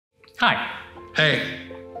Hi. Hey.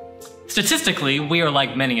 Statistically, we are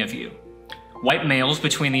like many of you. White males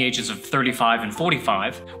between the ages of 35 and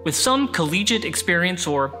 45, with some collegiate experience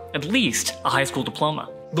or at least a high school diploma.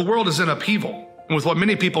 The world is in upheaval, and with what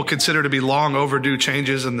many people consider to be long overdue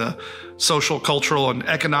changes in the social, cultural, and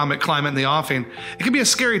economic climate in the offing, it can be a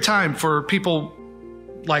scary time for people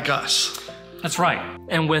like us. That's right.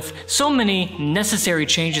 And with so many necessary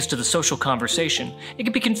changes to the social conversation, it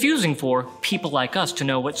can be confusing for people like us to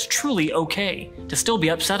know what's truly okay to still be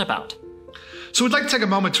upset about. So we'd like to take a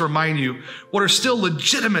moment to remind you what are still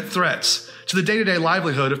legitimate threats to the day-to-day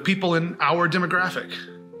livelihood of people in our demographic.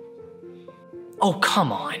 Oh,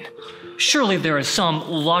 come on. Surely there is some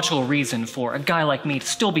logical reason for a guy like me to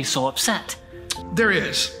still be so upset. There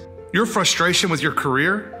is. Your frustration with your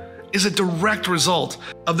career is a direct result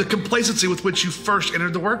of the complacency with which you first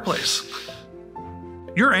entered the workplace.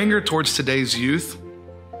 Your anger towards today's youth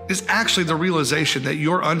is actually the realization that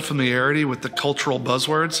your unfamiliarity with the cultural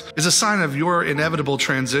buzzwords is a sign of your inevitable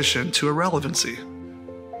transition to irrelevancy.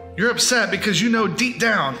 You're upset because you know deep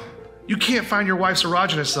down you can't find your wife's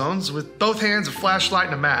erogenous zones with both hands, a flashlight,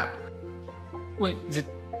 and a map. Wait,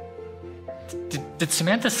 did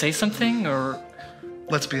Samantha say something, or?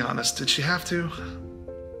 Let's be honest, did she have to?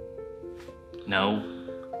 No.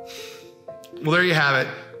 Well, there you have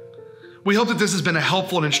it. We hope that this has been a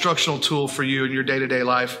helpful and instructional tool for you in your day-to-day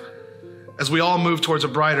life as we all move towards a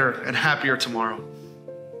brighter and happier tomorrow.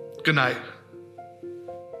 Good night.